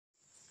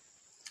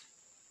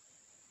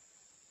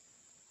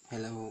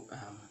Hello,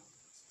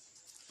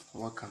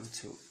 welcome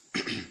to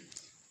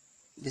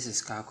this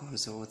is Car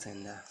Consult,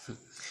 and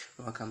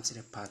welcome to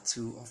the part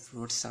 2 of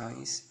road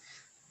signs.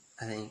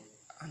 I think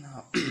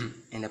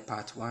in the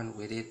part 1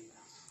 we did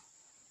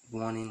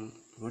warning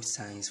road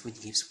signs,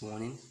 which gives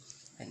warning,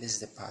 and this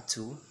is the part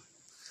 2,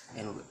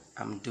 and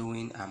I'm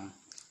doing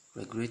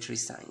regulatory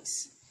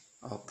signs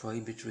or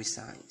prohibitory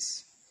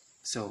signs.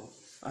 So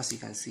as you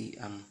can see,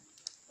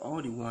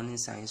 all the warning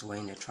signs were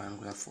in the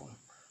triangular form.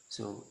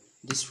 So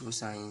this road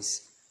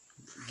signs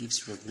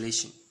gives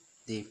regulation.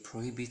 They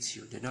prohibit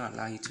you. They don't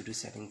allow you to do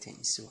certain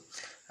things. So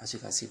as you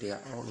can see, they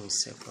are all in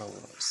circular.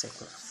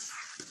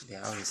 They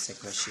are all in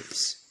circular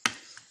shapes.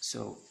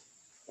 So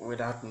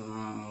without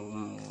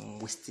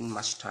wasting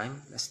much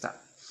time, let's start.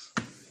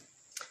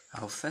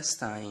 Our first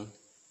sign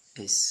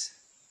is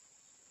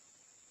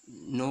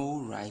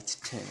no right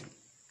turn.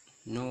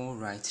 No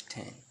right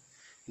turn.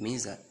 It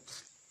means that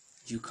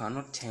you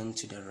cannot turn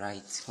to the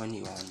right when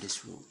you are on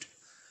this road.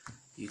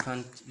 You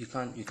can't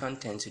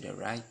turn to the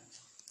right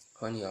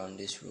when you're on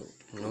this road.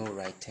 No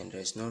right turn. There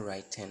is no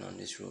right turn on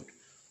this road,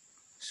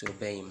 so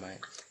bear in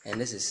mind.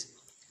 And this is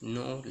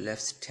no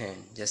left turn,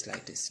 just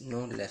like this.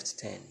 No left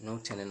turn, no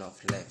turning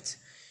off left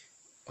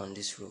on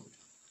this road.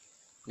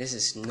 This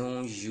is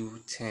no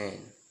U-turn.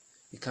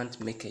 You can't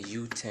make a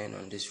U-turn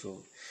on this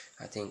road.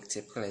 I think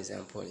typical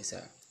example is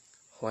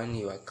when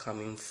you are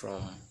coming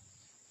from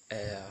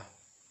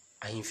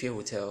Ahimfie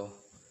Hotel,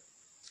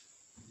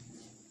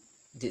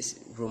 this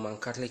Roman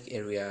Catholic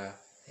area,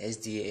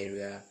 SDA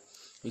area,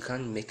 you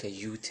can't make a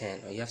U-turn,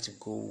 or you have to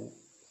go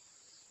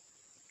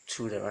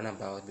through the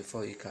roundabout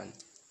before you can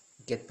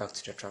get back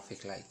to the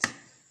traffic light.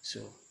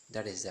 So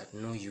that is that,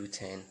 no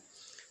U-turn.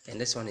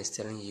 And this one is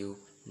telling you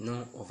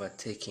no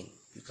overtaking.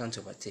 You can't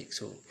overtake.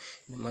 So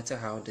no matter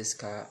how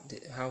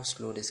how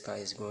slow this car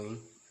is going,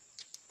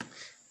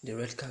 the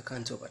red car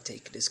can't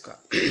overtake this car.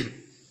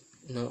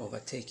 No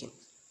overtaking.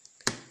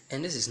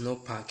 And this is no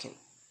parking.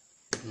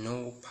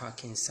 No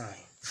parking sign.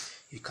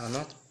 You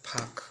cannot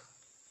park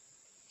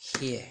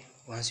here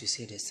once you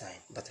see the sign.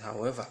 But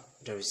however,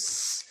 there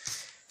is,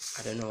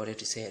 I don't know whether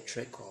to say a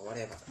trick or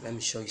whatever. Let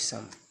me show you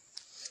some.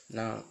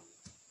 Now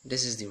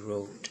this is the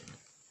road.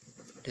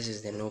 This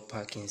is the no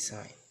parking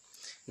sign.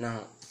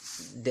 Now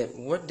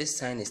what this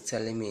sign is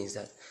telling me is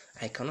that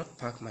I cannot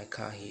park my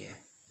car here.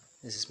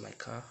 This is my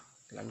car,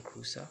 Land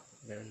Cruiser,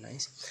 very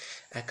nice.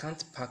 I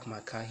can't park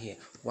my car here.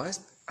 Once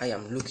I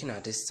am looking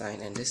at this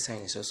sign and this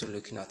sign is also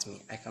looking at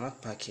me, I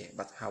cannot park here.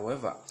 But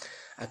however,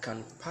 I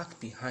can park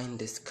behind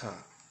this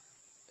car.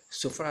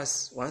 So far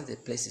as once the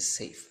place is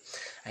safe,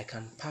 I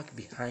can park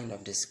behind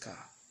of this car.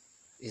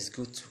 It's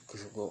good to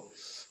go,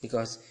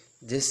 because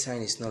this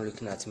sign is not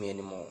looking at me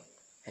anymore,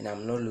 and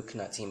I'm not looking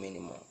at him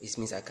anymore. It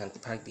means I can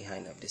park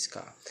behind of this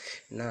car.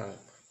 Now,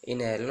 in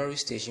a lorry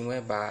station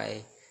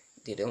whereby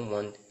they don't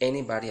want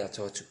anybody at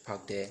all to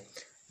park there,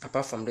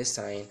 apart from this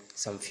sign,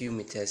 some few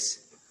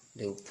meters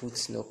they will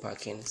put no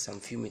parking, some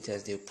few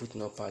meters they will put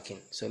no parking.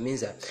 So it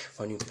means that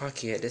when you park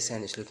here, this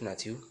sign is looking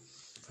at you.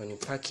 When you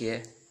park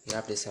here, you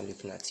have this sign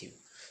looking at you.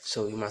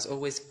 So you must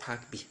always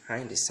park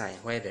behind the sign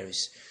where there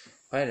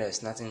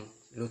is nothing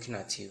looking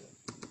at you.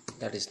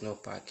 That is no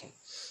parking.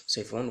 So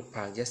if you want to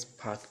park, just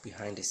park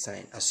behind the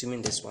sign,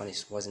 assuming this one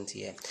wasn't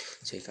here,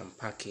 so you can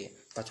park here.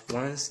 But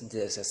once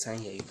there's a sign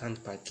here, you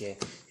can't park here,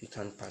 you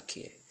can't park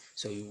here.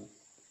 So you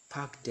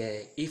park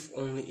there if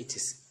only it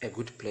is a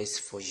good place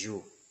for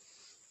you.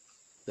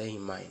 Bear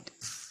in mind,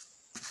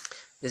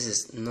 this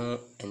is no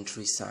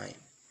entry sign.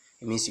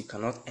 It means you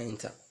cannot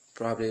enter.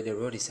 Probably the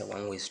road is a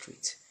one-way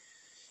street.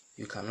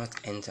 You cannot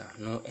enter.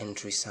 No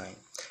entry sign.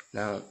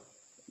 Now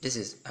this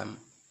is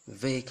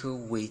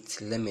vehicle weight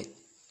limit.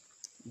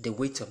 The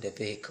weight of the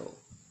vehicle,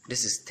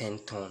 this is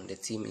 10 ton. The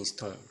T means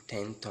ton,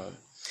 10 ton.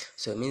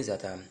 So it means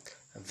that a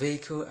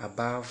vehicle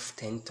above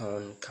 10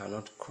 ton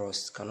cannot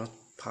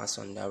pass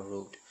on that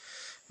road.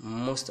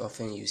 Most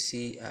often you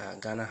see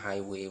Ghana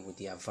highway with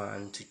their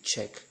van to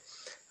check,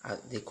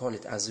 they call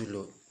it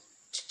Azulot,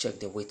 to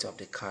check the weight of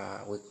the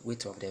car,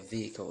 weight of the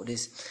vehicle.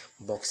 These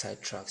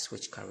bauxite trucks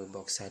which carry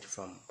bauxite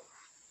from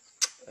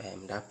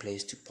that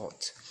place to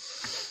port.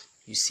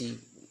 You see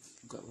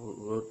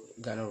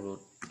Ghana road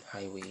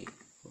highway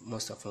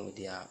most often with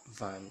their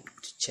van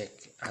to check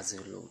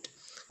Azulot.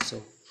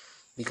 So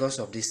because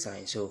of this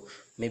sign, so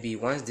maybe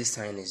once this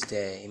sign is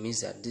there, it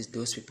means that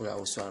those people are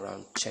also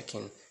around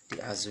checking the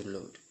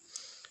Azulot,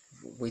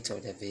 weight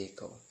of the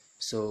vehicle.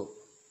 So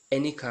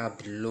any car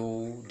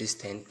below this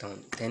 10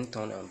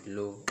 ton and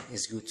below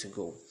is good to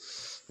go.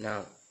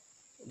 Now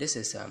this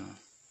is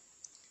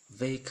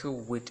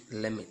vehicle weight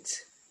limit,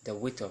 the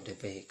weight of the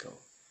vehicle.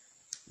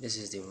 This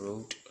is the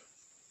road,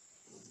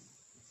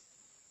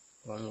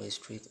 one-way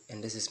street,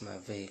 and this is my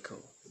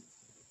vehicle.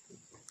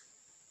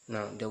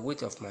 Now the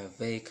weight of my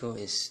vehicle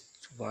is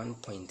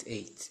 1.8.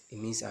 It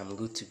means I'm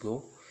good to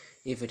go.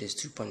 If it is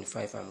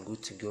 2.5, I'm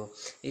good to go.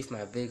 If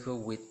my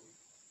vehicle weight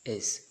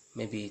is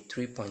maybe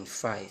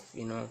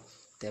 3.5,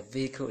 the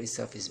vehicle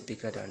itself is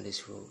bigger than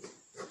this road.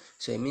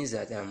 So it means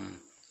that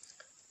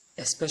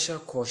a special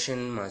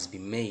caution must be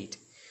made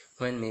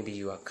when maybe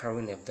you are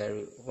carrying the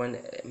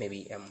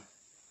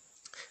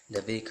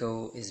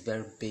vehicle is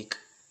very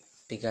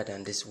bigger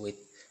than this width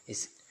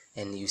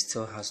and you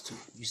still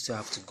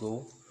have to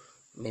go.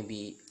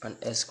 Maybe an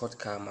escort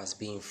car must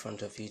be in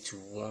front of you to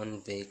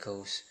warn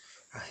vehicles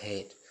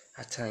ahead.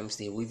 At times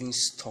they will even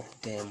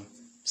stop them,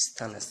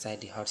 stand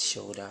aside the hard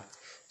shoulder,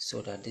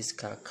 so that this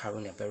car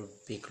carrying a very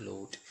big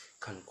load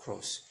can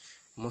cross.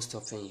 Most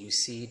often you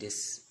see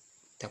this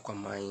Takwa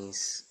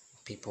mines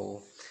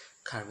people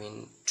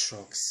carrying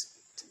trucks,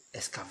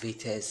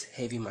 excavators,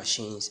 heavy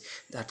machines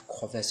that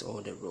covers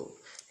all the road,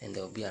 and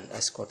there will be an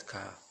escort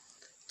car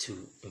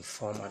to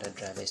inform other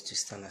drivers to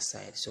stand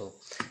aside. So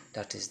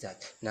that is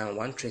that. Now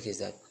one trick is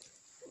that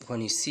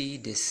when you see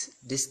this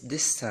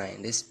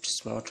sign, this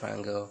small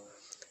triangle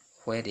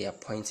where they are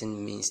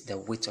pointing, means the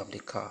width of the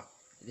car,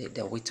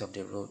 the width of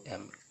the road,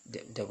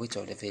 the width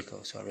of the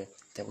vehicle,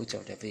 the width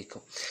of the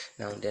vehicle.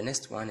 Now the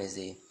next one is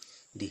the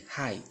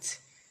height,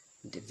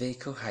 the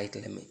vehicle height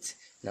limit.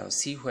 Now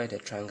see where the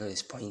triangle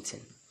is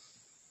pointing,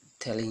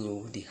 telling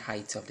you the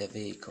height of the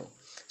vehicle.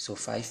 So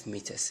 5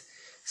 meters.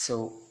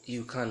 So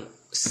you can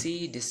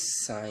see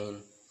this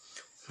sign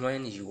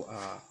when you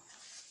are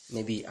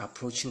maybe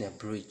approaching a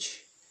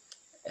bridge,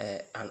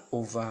 an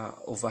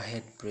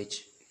overhead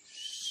bridge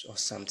or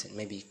something.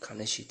 Maybe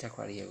Kaneshi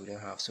Takwari here we don't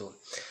have, so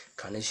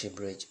Kaneshi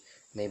bridge,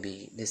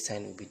 maybe this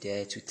sign will be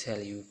there to tell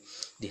you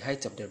the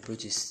height of the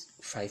bridge is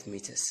 5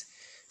 meters.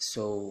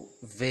 So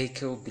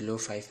vehicle below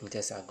 5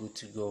 meters are good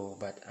to go,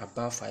 but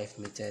above 5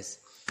 meters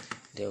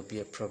there will be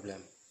a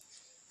problem.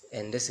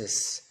 And this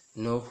is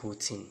no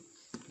hooting.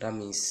 That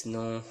means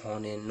no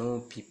horning,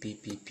 no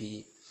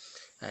PPPP.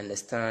 I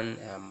understand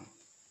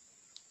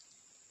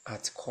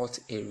at court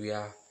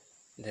area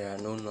there are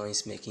no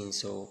noise making,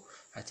 so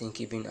I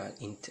think even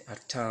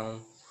at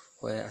town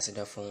where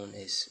Asidaphone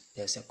is,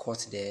 there's a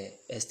court there,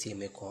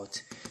 STMA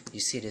court. You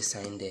see the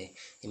sign there.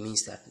 It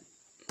means that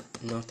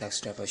no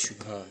taxi driver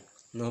should horn,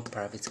 no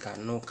private car,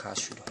 no car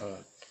should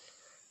horn.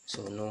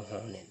 So no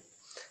horning.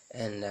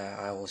 And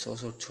I was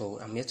also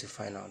told, I'm yet to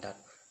find out that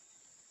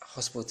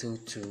hospital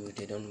too,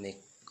 they don't make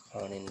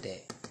horning there.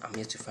 I'm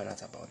yet to find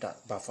out about that,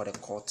 but for the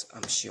court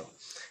I'm sure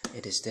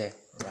it is there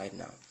right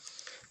now.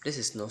 This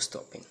is no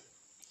stopping.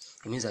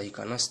 It means that you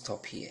cannot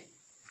stop here.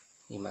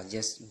 You must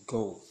just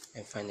go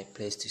and find a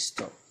place to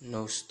stop.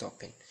 No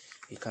stopping.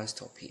 You can't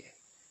stop here.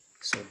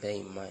 So bear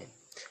in mind.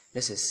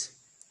 This is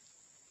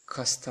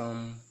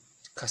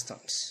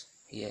customs.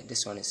 Here,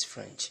 this one is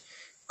French.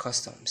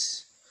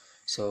 Customs.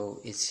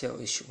 So it's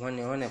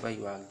whenever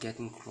you are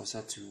getting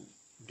closer to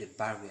the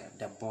barrier,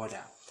 the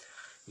border,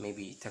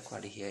 maybe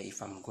Takwari here,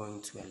 if I'm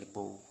going to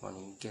Elibo, when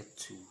you get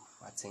to,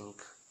 I think,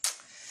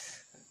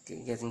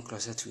 getting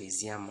closer to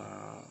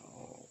Eziama,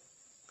 or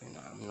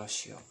I'm not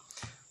sure,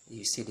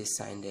 you see the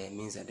sign there,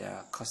 means that there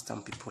are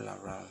custom people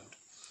around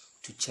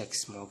to check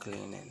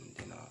smuggling and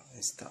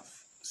and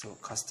stuff. So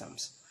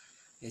customs,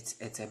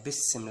 it's a bit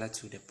similar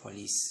to the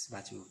police,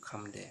 but you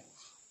come there.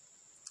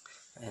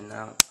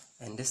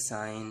 And this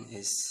sign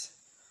is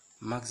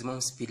maximum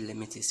speed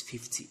limit is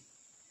 50.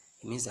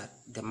 It means that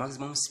the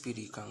maximum speed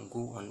you can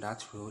go on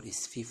that road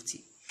is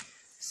 50.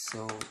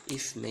 So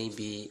if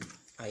maybe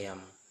I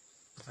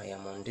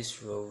am on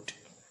this road,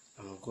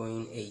 I'm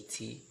going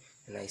 80,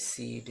 and I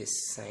see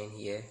this sign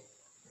here.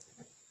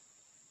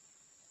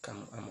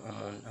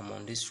 I'm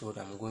on this road,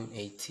 I'm going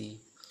 80,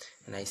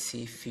 and I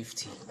see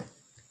 50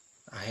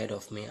 ahead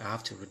of me. I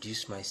have to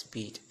reduce my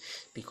speed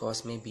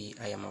because maybe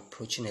I am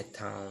approaching a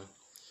town.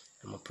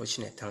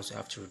 So I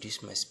have to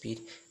reduce my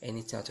speed.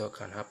 Anything at all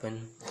can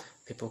happen.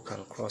 People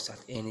can cross at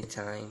any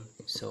time,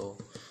 so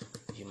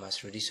you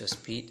must reduce your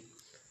speed.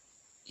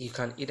 You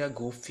can either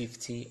go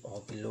 50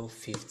 or below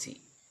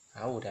 50.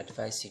 I would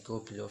advise you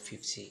go below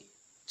 50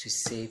 to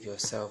save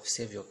yourself,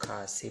 save your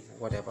car, save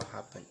whatever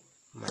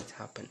might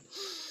happen.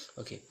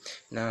 Okay,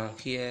 now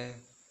here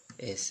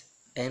is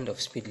end of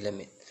speed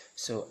limit.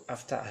 So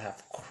after I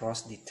have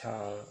crossed the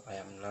town, I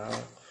am now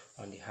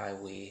on the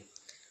highway.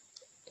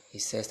 He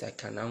says I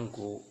can now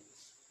go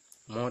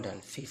more than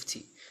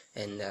 50,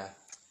 and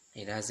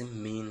it doesn't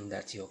mean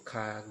that your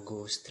car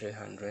goes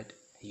 300.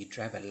 You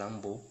drive a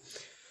Lambo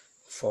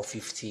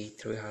 450,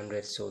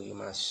 300, so you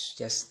must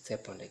just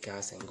step on the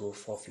gas and go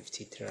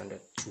 450, 300,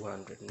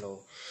 200. No,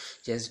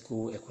 just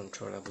go a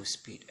controllable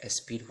speed, a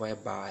speed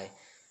whereby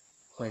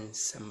when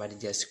somebody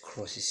just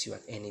crosses you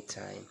at any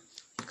time,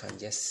 you can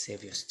just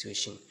save your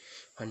situation.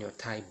 When your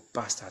tire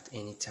bursts at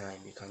any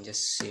time, you can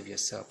just save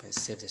yourself and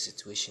save the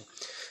situation.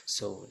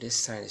 So this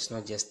sign is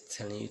not just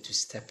telling you to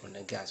step on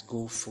the gas,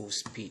 go full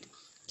speed,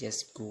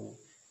 just go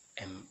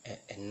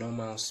a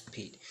normal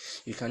speed.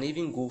 You can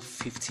even go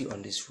 50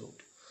 on this road,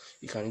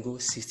 you can go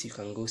 60, you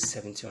can go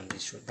 70 on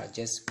this road, but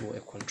just go a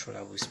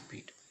controllable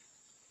speed.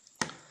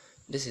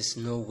 This is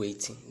no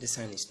waiting. This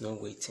sign is no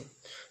waiting.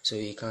 So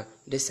you can,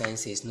 this sign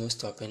says no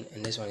stopping,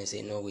 and this one is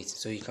a no waiting.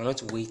 So you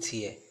cannot wait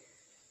here.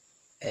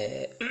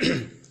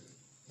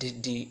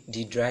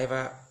 The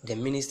driver of the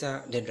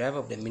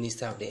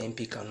minister of the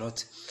MP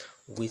cannot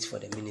wait for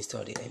the minister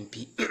or the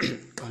MP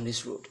on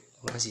this road.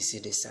 Once you see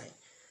this sign,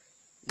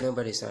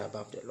 Nobody's not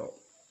above the law.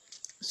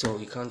 So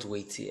you can't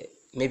wait here.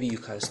 Maybe you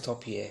can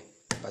stop here,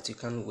 but you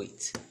can't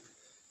wait.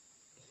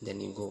 Then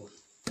you go.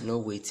 No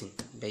waiting.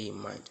 Bear in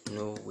mind,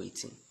 no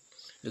waiting.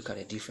 Look at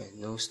the difference.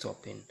 No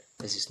stopping.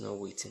 This is no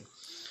waiting.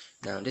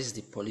 Now this is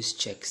the police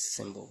check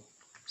symbol.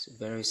 It's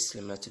very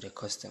similar to the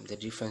custom. The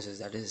difference is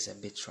that this is a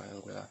bit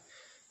triangular,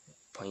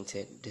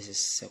 pointed. This is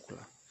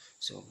circular.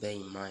 So bear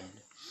in mind.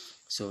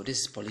 So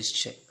this is police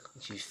check.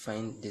 You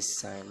find this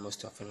sign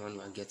most often when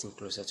you are getting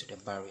closer to the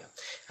barrier.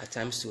 At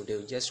times too, they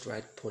will just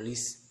write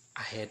police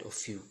ahead of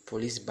you,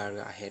 police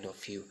barrier ahead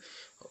of you.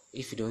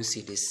 If you don't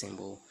see this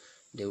symbol,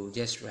 they will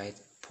just write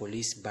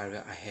police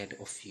barrier ahead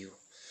of you.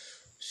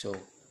 So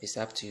it's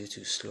up to you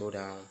to slow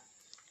down.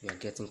 You are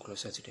getting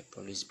closer to the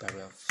police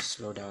barrier.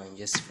 Slow down and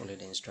just follow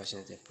the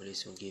instructions the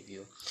police will give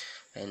you.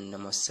 And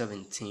number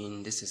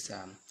 17, this is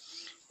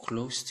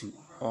close to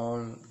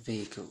all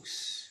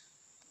vehicles.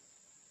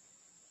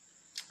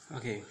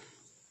 Okay,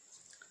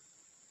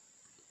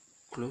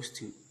 close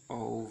to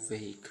all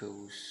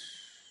vehicles,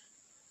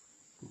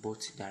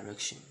 both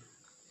direction.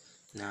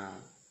 Now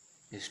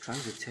it's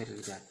trying to tell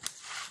you that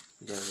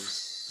there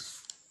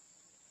is,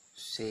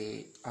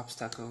 say,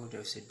 obstacle,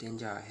 there is a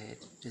danger ahead.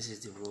 This is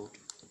the road,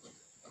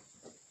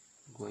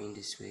 going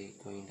this way,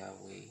 going that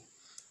way,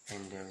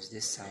 and there is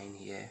this sign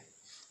here.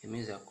 It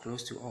means that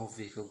close to all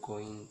vehicles,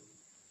 going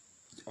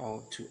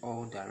to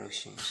all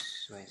directions.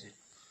 So is it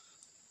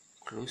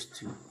close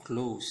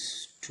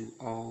to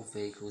all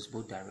vehicles,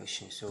 both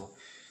directions? So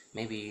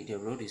maybe the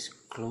road is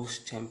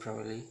closed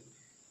temporarily,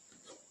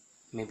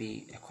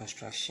 maybe a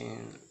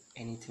construction,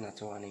 anything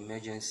at all, an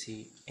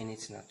emergency,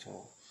 anything at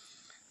all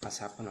has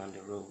happened on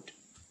the road.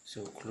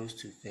 So close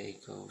to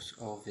vehicles,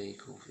 all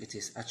vehicles. It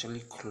is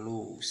actually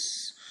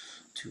close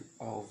to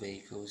all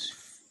vehicles,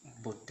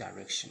 both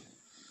direction.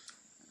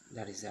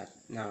 That is that.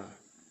 Now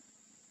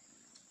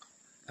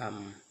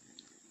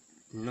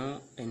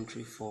no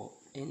entry for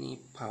any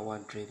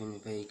power-driven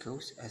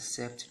vehicles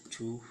except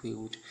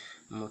two-wheeled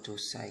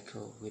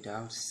motorcycle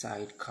without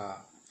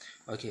sidecar.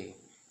 Okay,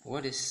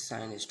 what this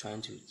sign is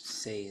trying to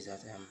say is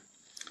that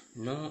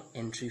no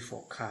entry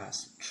for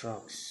cars,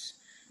 trucks,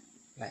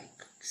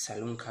 like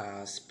saloon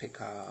cars,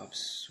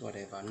 pickups,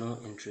 whatever. No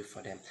entry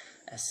for them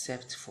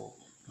except for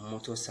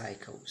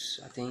motorcycles.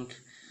 I think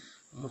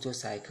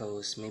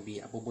motorcycles, maybe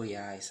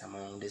Aboboya is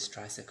among, this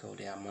tricycle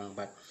they are among,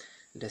 but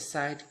the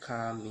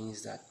sidecar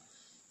means that,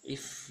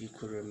 if you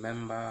could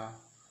remember,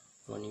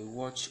 when you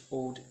watch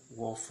old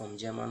war film,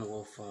 German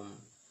war film,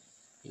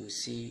 you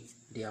see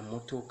their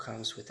motor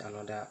comes with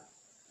another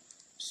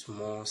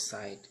small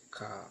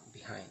sidecar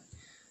behind.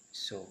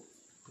 So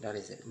that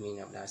is the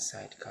meaning of that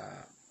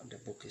sidecar the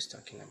book is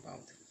talking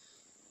about.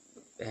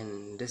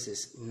 And this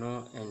is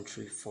no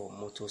entry for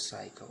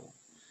motorcycle.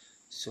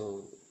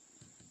 So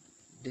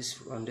this,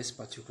 on this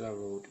particular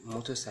road,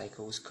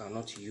 motorcycles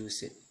cannot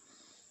use it.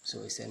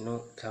 So it's a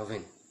no.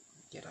 Calvin,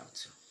 get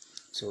out.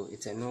 So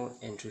it's a no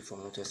entry for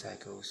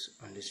motorcycles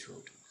on this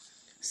road.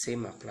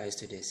 Same applies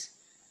to this.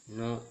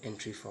 No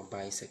entry for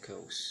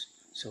bicycles.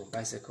 So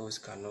bicycles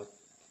cannot,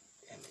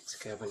 it's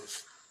Calvin.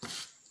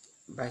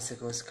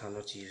 Bicycles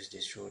cannot use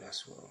this road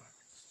as well.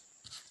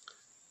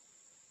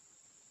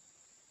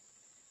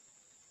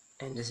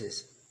 And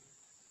this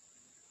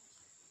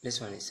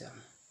one is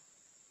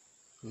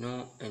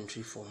no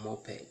entry for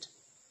moped.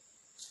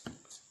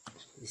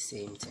 The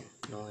same thing.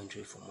 No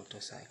entry for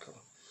motorcycle.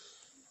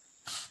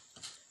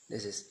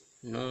 This is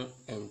no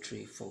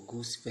entry for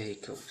goods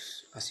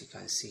vehicles. As you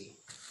can see,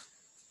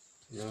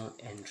 no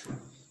entry.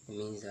 It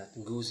means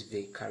that goods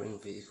carrying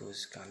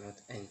vehicles cannot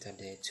enter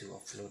there to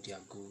offload their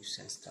goods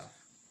and stuff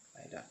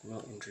like that.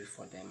 No entry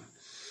for them.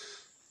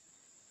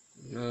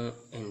 No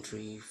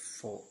entry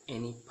for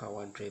any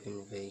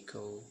power-driven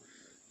vehicle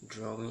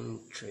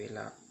drawing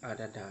trailer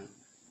other than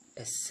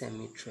a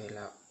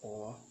semi-trailer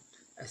or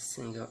a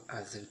single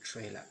axle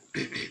trailer.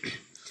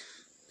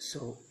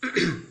 So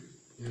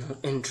no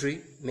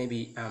entry.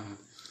 Maybe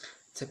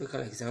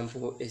typical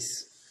example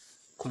is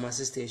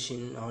Kumasi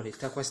station or the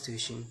Takwa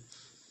station.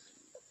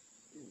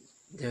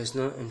 There is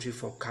no entry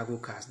for cargo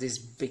cars. These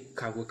big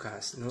cargo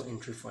cars, no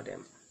entry for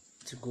them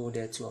to go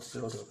there to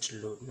offload or to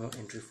load. No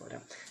entry for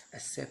them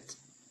except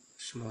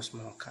small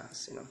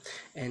cars, you know.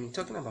 And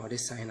talking about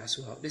this sign as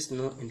well, there's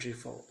no entry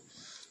for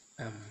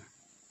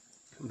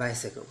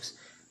bicycles.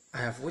 I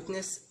have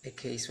witnessed a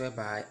case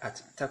whereby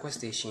at Takwa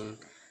station,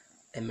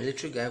 a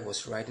military guy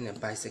was riding a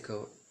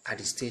bicycle at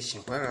the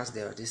station, whereas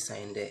there was this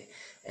sign there,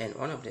 and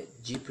one of the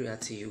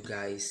GPRTU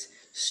guys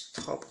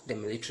stopped the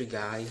military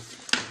guy,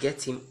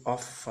 get him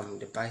off from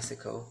the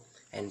bicycle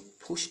and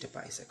push the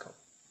bicycle.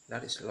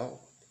 That is law.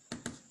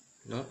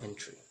 No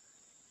entry.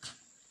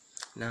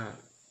 Now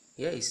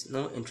here is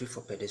no entry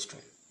for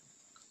pedestrian.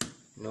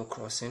 No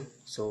crossing.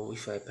 So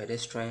if you are a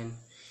pedestrian,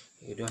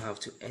 you don't have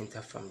to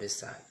enter from this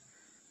side.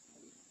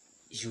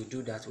 You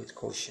do that with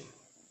caution.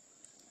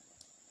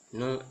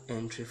 No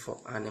entry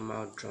for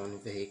animal drawn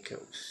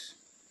vehicles.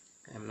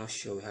 I'm not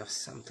sure we have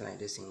something like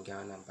this in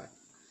Ghana, but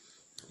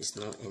it's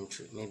no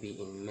entry. Maybe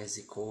in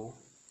Mexico,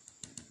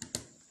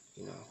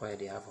 you know, where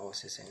they have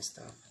horses and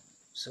stuff.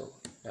 So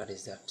that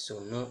is that. So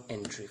no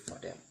entry for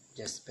them,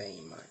 just bear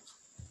in mind.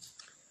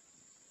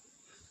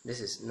 This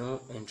is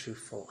no entry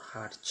for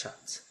hard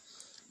chat.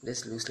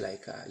 This looks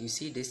like you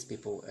see these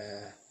people,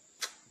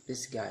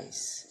 these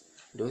guys,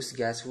 those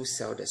guys who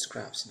sell the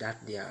scraps,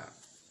 that their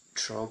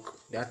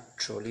truck, that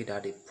trolley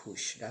that they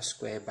push, that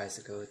square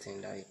bicycle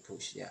thing that they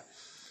push, their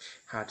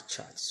hard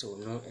chat. So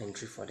no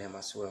entry for them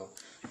as well.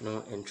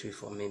 No entry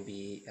for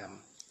maybe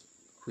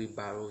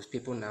wheelbarrows.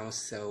 People now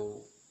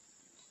sell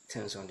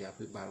things on their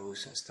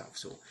wheelbarrows and stuff,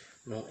 so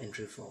no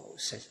entry for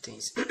such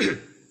things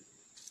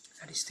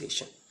at the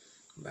station.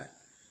 But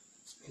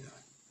you know,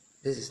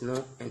 this is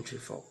no entry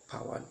for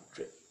power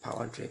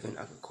driven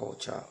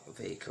agriculture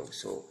vehicle,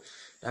 so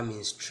that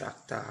means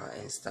tractor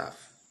and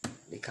stuff,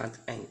 they can't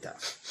enter.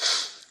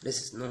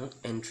 This is no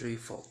entry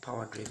for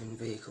power driven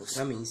vehicles.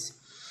 That means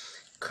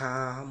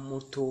car,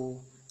 motor,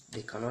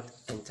 they cannot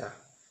enter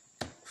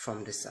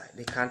from the side,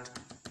 they can't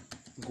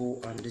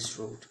go on this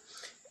road.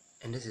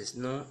 And this is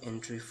no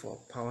entry for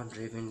power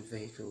driven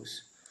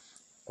vehicles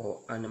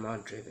or animal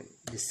driven,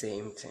 the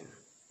same thing.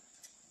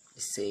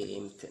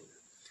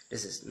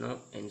 This is no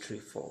entry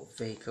for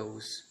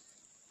vehicles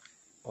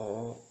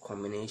or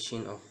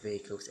combination of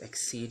vehicles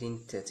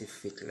exceeding 30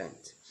 feet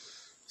length.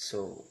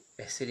 So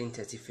exceeding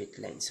 30 feet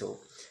length, so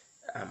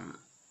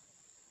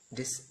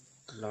this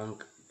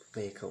long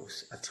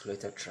vehicles,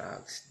 articulated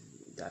trucks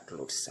that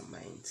load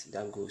cement,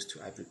 that goes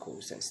to Ivory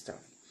Coast and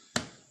stuff,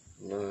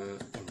 no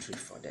entry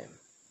for them.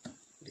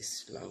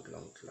 This long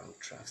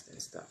trucks and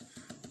stuff,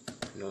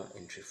 no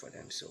entry for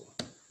them. So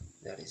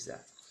that is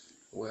that.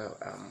 Well,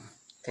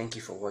 thank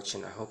you for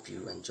watching. I hope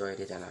you enjoyed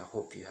it, and I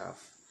hope you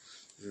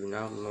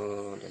now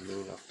know the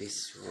meaning of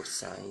these road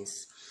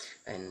signs.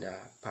 And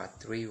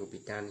part 3 will be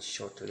done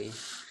shortly.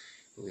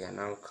 We are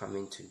now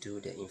coming to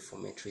do the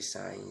informatory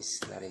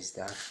signs, that is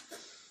that.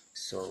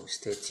 So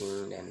stay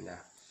tuned and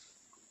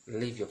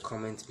leave your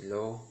comments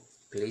below.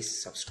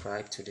 Please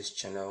subscribe to this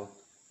channel.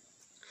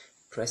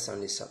 Press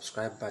on the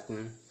subscribe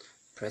button,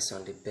 press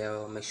on the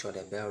bell, make sure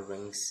the bell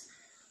rings,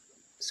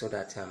 so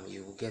that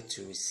you will get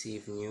to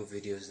receive new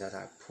videos that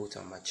I put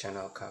on my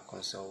channel, Car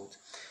Consult.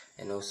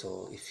 And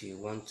also, if you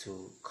want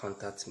to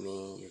contact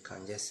me, you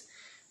can just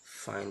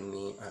find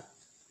me at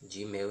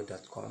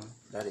gmail.com.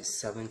 that is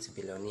 7th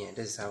billionaire.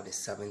 This is how the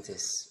 7th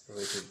is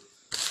written,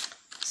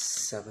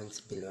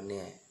 7th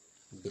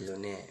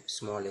billionaire,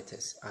 small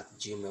letters, at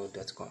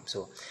gmail.com.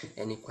 So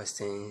any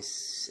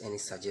questions, any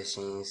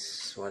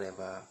suggestions,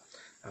 whatever,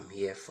 I'm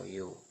here for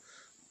you.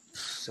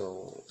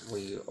 So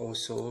we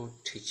also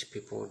teach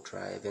people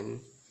driving,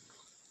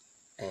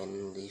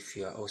 and if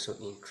you are also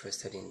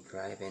interested in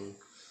driving,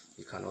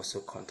 you can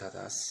also contact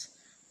us.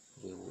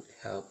 We would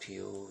help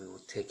you, we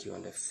will take you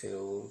on the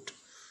field.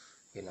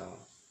 You know,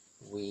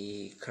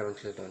 we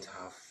currently don't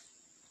have,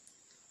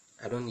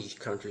 I don't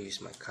currently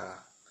use my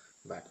car,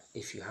 but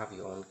if you have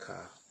your own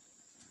car,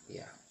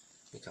 yeah,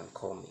 you can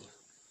call me.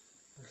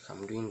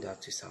 I'm doing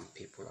that to some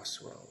people as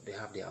well. They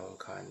have their own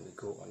car and we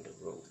go on the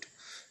road.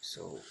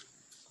 So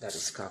that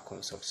is Car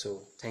Consult.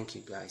 So thank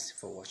you guys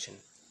for watching.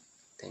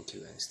 Thank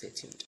you and stay tuned.